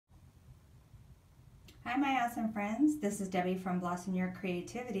Hi my awesome friends, this is Debbie from Blossom Your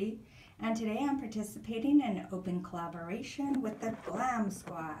Creativity, and today I'm participating in an open collaboration with the Glam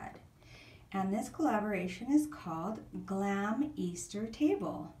Squad. And this collaboration is called Glam Easter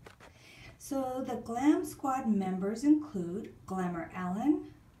Table. So the Glam Squad members include Glamour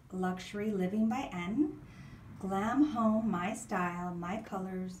Ellen, Luxury Living by N, Glam Home, My Style, My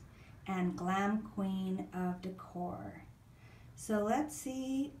Colors, and Glam Queen of Decor. So let's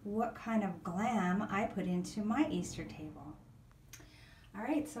see what kind of glam I put into my Easter table. All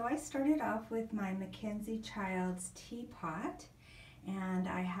right, so I started off with my Mackenzie Childs teapot, and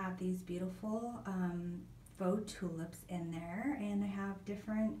I have these beautiful faux tulips in there, and I have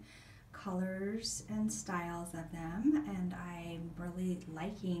different colors and styles of them, and I'm really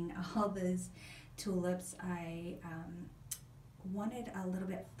liking all these tulips. I wanted a little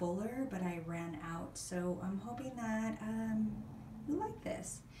bit fuller, but I ran out, so I'm hoping that you like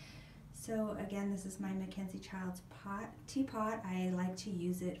this. So again, this is my Mackenzie Childs teapot. I like to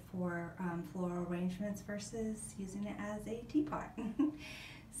use it for floral arrangements versus using it as a teapot.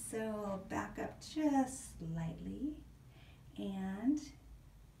 So I'll back up just slightly, and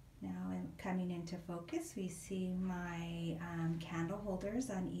now I'm coming into focus. We see my candle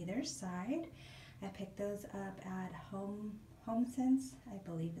holders on either side. I picked those up at HomeSense, I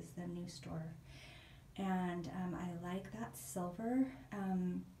believe is the new store, and I like that silver,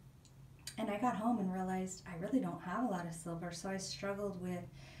 and I got home and realized I really don't have a lot of silver, so I struggled with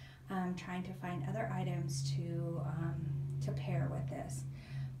trying to find other items to pair with this,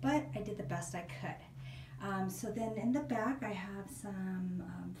 but I did the best I could. So then in the back I have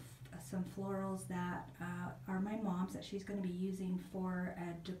some florals that are my mom's, that she's going to be using for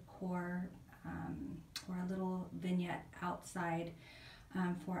a decor or a little vignette outside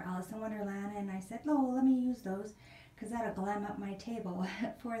for Alice in Wonderland, and I said, oh, let me use those because that'll glam up my table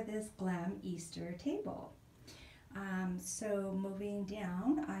for this Glam Easter table. So moving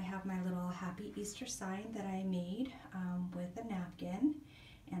down, I have my little Happy Easter sign that I made with a napkin,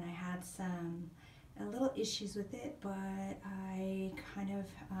 and I had a little issues with it, but I kind of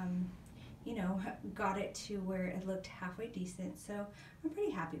you know, got it to where it looked halfway decent, so I'm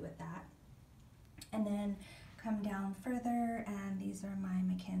pretty happy with that. And then come down further, and these are my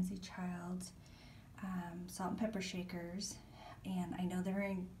Mackenzie Childs salt and pepper shakers, and I know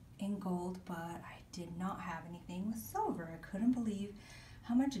they're in gold, but I did not have anything with silver. I couldn't believe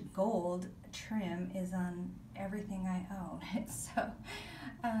how much gold trim is on everything I own. So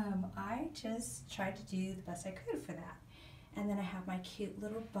I just tried to do the best I could for that. And then I have my cute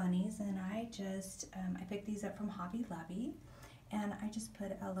little bunnies, and I just I picked these up from Hobby Lobby, and I just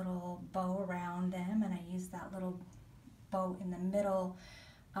put a little bow around them, and I used that little bow in the middle.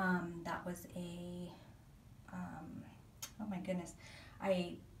 That was a, oh my goodness,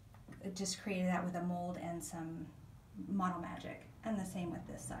 I just created that with a mold and some Model Magic, and the same with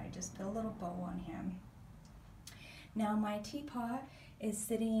this side, just put a little bow on him. Now my teapot is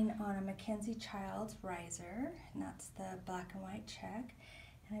sitting on a Mackenzie Childs riser, and that's the black and white check,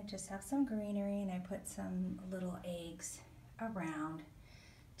 and I just have some greenery, and I put some little eggs around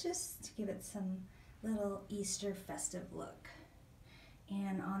just to give it some little Easter festive look.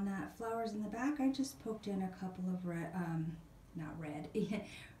 And on that flowers in the back, I just poked in a couple of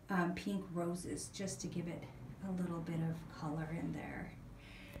pink roses, just to give it a little bit of color in there.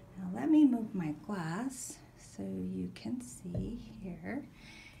 Now let me move my glass so you can see here.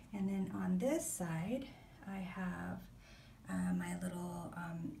 And then on this side, I have my little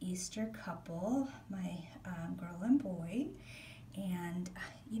Easter couple, my girl and boy. And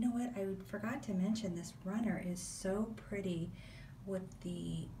you know what, I forgot to mention, this runner is so pretty with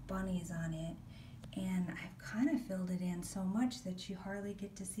the bunnies on it, and I've kind of filled it in so much that you hardly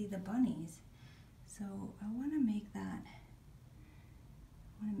get to see the bunnies. So I want to make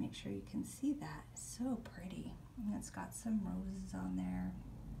sure you can see that. It's so pretty, and it's got some roses on there,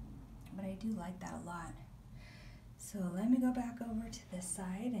 but I do like that a lot. So let me go back over to this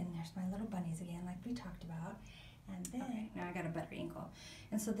side, and there's my little bunnies again, like we talked about. And then, okay, now I got a better angle.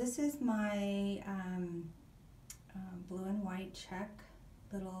 And so this is my blue and white check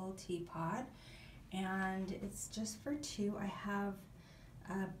little teapot, and it's just for two. I have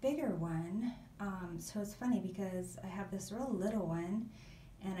a bigger one, so it's funny because I have this real little one,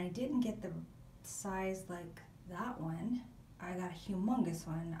 and I didn't get the size like that one. I got a humongous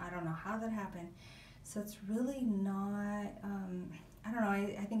one. I don't know how that happened. So it's really not, I don't know,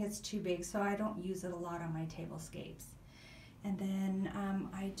 I think it's too big, so I don't use it a lot on my tablescapes. And then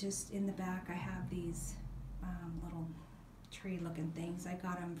I just, in the back, I have these little tree looking things. I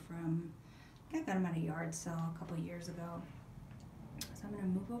got them at a yard sale a couple years ago. So I'm going to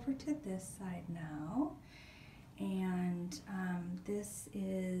move over to this side now. And this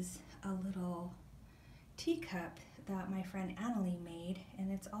is a little teacup that my friend Annalie made,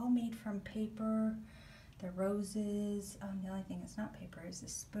 and it's all made from paper, the roses. The only thing that's not paper is the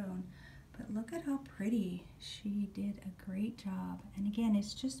spoon. But look at how pretty. She did a great job. And again,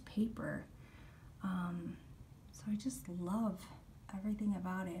 it's just paper. So I just love everything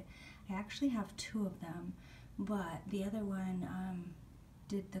about it. I actually have two of them, but the other one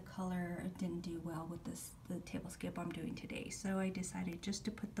the color didn't do well with the tablescape I'm doing today. So I decided just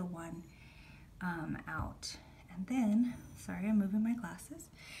to put the one out. And then, sorry, I'm moving my glasses.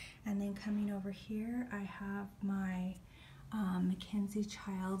 And then coming over here, I have my Mackenzie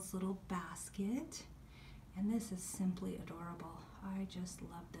Child's little basket. And this is simply adorable. I just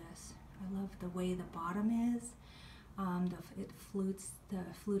love this. I love the way the bottom is. It flutes, the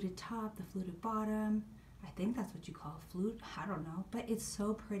fluted top, the fluted bottom. I think that's what you call a flute. I don't know, but it's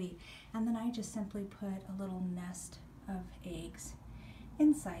so pretty. And then I just simply put a little nest of eggs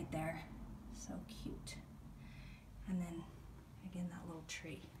inside there. So cute. And then again, that little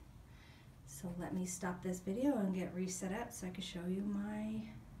tree. So let me stop this video and get reset up so I can show you my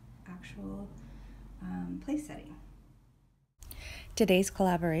actual place setting. Today's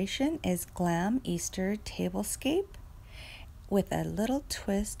collaboration is Glam Easter Tablescape with a little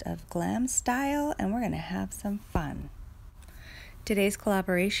twist of glam style, and we're going to have some fun. Today's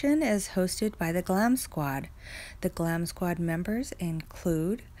collaboration is hosted by the Glam Squad. The Glam Squad members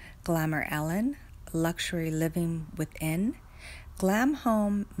include Glamour Ellen, Luxury Living Within, Glam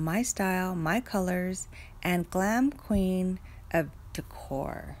Home, My Style, My Colors, and Glam Queen of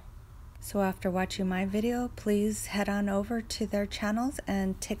Decor. So after watching my video, please head on over to their channels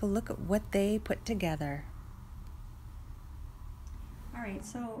and take a look at what they put together. Alright,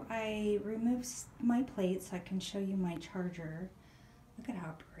 so I removed my plate so I can show you my charger. Look at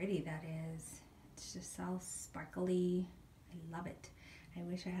how pretty that is. It's just all sparkly. I love it. I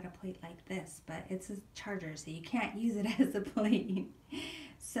wish I had a plate like this, but it's a charger, so you can't use it as a plate.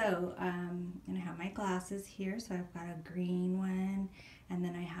 So I'm going to have my glasses here. So I've got a green one, and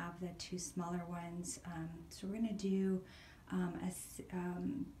then I have the two smaller ones. So we're going to do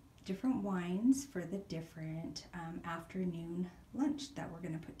different wines for the different afternoon lunch that we're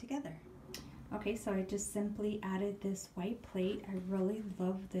going to put together. Okay, so I just simply added this white plate. I really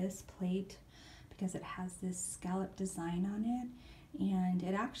love this plate because it has this scallop design on it, and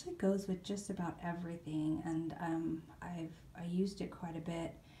it actually goes with just about everything. And I used it quite a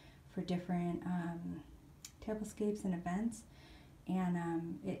bit for different tablescapes and events,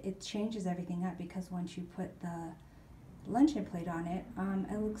 and it changes everything up because once you put the luncheon plate on it,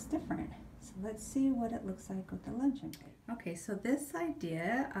 it looks different. So let's see what it looks like with the luncheon plate. Okay, so this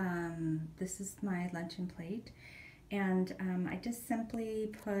idea, this is my luncheon plate, and I just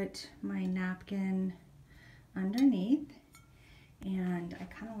simply put my napkin underneath, and I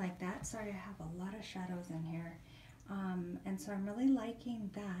kind of like that. Sorry, I have a lot of shadows in here, and so I'm really liking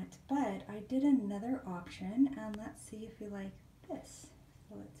that, but I did another option, and let's see if you like this.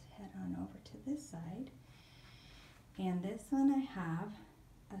 So let's head on over to this side. And this one I have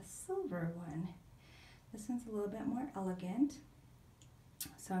a silver one. This one's a little bit more elegant.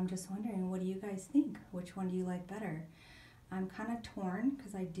 So I'm just wondering, what do you guys think? Which one do you like better? I'm kind of torn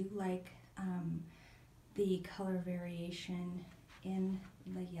because I do like the color variation in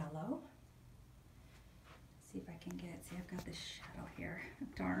the yellow. Let's see if I can get it. See, I've got this shadow here.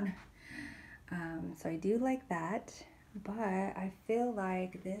 Darn. So I do like that, but I feel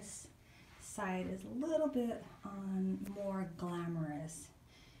like this side is a little bit more glamorous,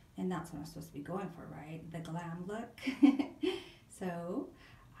 and that's what I'm supposed to be going for, right? The glam look. So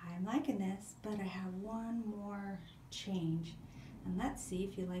I'm liking this, but I have one more change, and let's see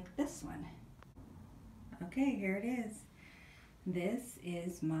if you like this one. Okay, here it is. This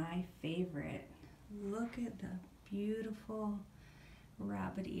is my favorite. Look at the beautiful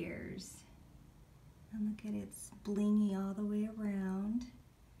rabbit ears, and look at it's blingy all the way around.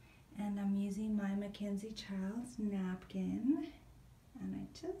 And I'm using my Mackenzie Child's napkin, and I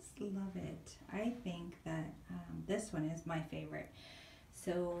just love it. I think that this one is my favorite,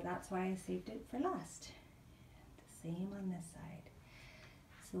 so that's why I saved it for last. The same on this side.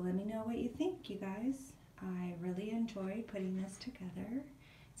 So let me know what you think, you guys. I really enjoy putting this together.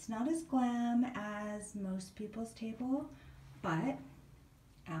 It's not as glam as most people's table, but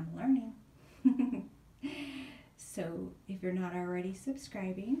I'm learning. So if you're not already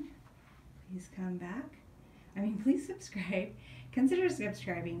subscribing, please come back. Please subscribe. Consider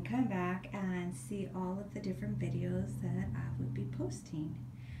subscribing. Come back and see all of the different videos that I would be posting.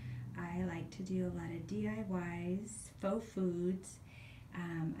 I like to do a lot of DIYs, faux foods,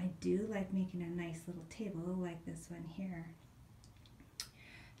 I do like making a nice little table like this one here.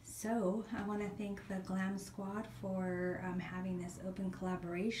 So I want to thank the Glam Squad for having this open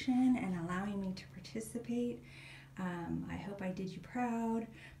collaboration and allowing me to participate. I hope I did you proud.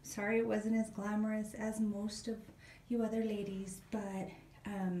 Sorry it wasn't as glamorous as most of you other ladies, but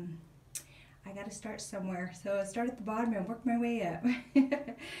I got to start somewhere. So I start at the bottom and work my way up.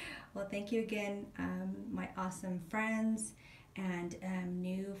 Well, thank you again, my awesome friends and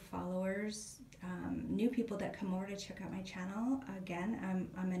new followers, new people that come over to check out my channel. Again,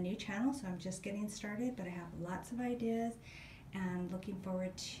 I'm a new channel, so I'm just getting started, but I have lots of ideas and looking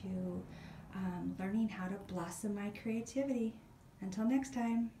forward to learning how to blossom my creativity. Until next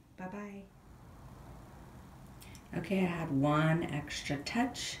time, bye-bye. Okay, I had one extra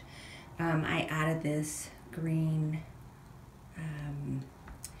touch. I added this green, I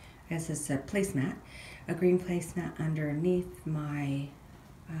guess it's a placemat, a green placemat underneath my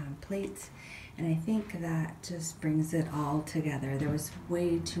plates, and I think that just brings it all together. There was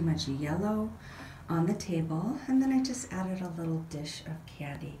way too much yellow on the table, and then I just added a little dish of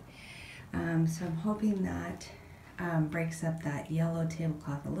candy. So I'm hoping that breaks up that yellow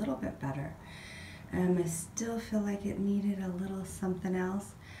tablecloth a little bit better. I still feel like it needed a little something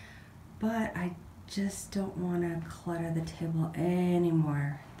else, but I just don't want to clutter the table any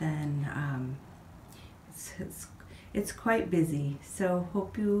more than it's quite busy. So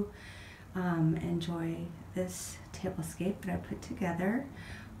hope you enjoy this tablescape that I put together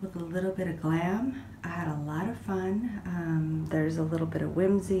with a little bit of glam. I had a lot of fun. There's a little bit of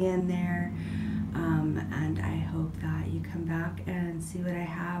whimsy in there, and I hope that you come back and see what I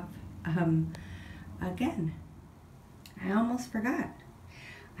have again. I almost forgot.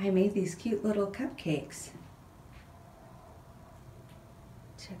 I made these cute little cupcakes.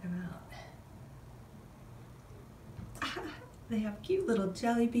 Check them out. They have cute little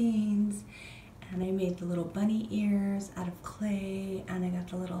jelly beans, and I made the little bunny ears out of clay, and I got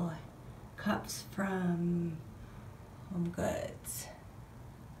the little cups from Home Goods.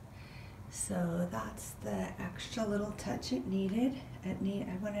 So that's the extra little touch it needed. I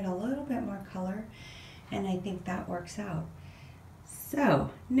wanted a little bit more color, and I think that works out. So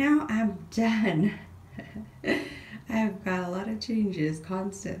now I'm done. I've got a lot of changes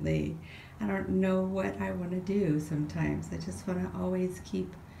constantly. I don't know what I want to do sometimes. I just want to always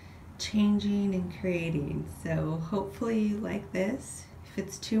keep changing and creating. So hopefully you like this. If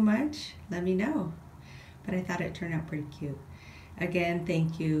it's too much, let me know. But I thought it turned out pretty cute. Again,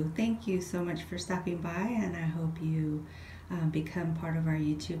 thank you. Thank you so much for stopping by, and I hope you become part of our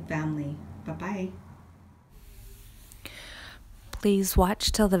YouTube family. Bye-bye. Please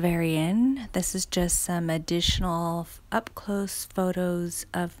watch till the very end. This is just some additional up-close photos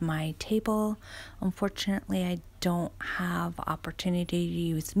of my table. Unfortunately, I don't have opportunity to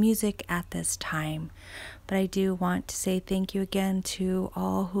use music at this time, but I do want to say thank you again to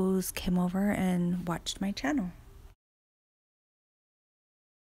all who's come over and watched my channel.